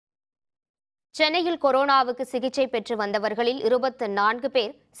சென்னையில் கொரோனாவுக்கு சிகிச்சை பெற்று வந்தவர்களில் 24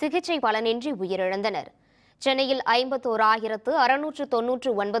 பேர் சிகிச்சை பலனின்றி உயிரிழந்தனர். சென்னையில்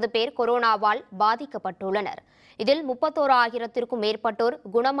 51,699 பேர் கொரோனாவால் பாதிக்கப்பட்டுள்ளனர். இதில் 31,000க்கும் மேற்பட்டோர்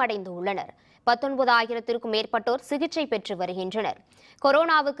குணமடைந்துள்ளனர். 19,000க்கும் மேற்பட்டோர் சிகிச்சை பெற்று வருகின்றனர்.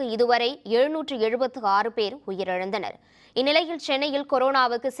 கொரோனாவுக்கு இதுவரை 776 பேர் உயிரிழந்தனர். இந்நிலையில் சென்னையில்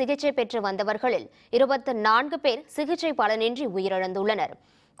கொரோனாவுக்கு சிகிச்சை பெற்று வந்தவர்களில் 24 பேர் சிகிச்சை பலனின்றி உயிரிழந்துள்ளனர்.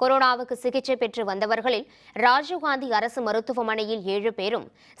 கொரோனாவுக்கு சிகிச்சை பெற்று வந்தவர்களில் ராஜீவ்காந்தி அரசு மருத்துவமனையில் 7 பேரும்,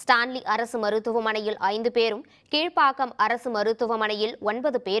 ஸ்டான்லி அரசு மருத்துவமனையில் 5 பேரும், கீழ்ப்பாக்கம் அரசு மருத்துவமனையில்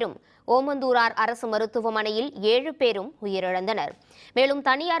 9 பேரும், ஓமந்தூரார் அரசு மருத்துவமனையில் 7 பேரும் உயிரிழந்தனர். மேலும்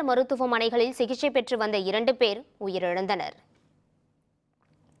தனியார் மருத்துவமனைகளில் சிகிச்சை பெற்று வந்த 2 பேர் உயிரிழந்தனர்.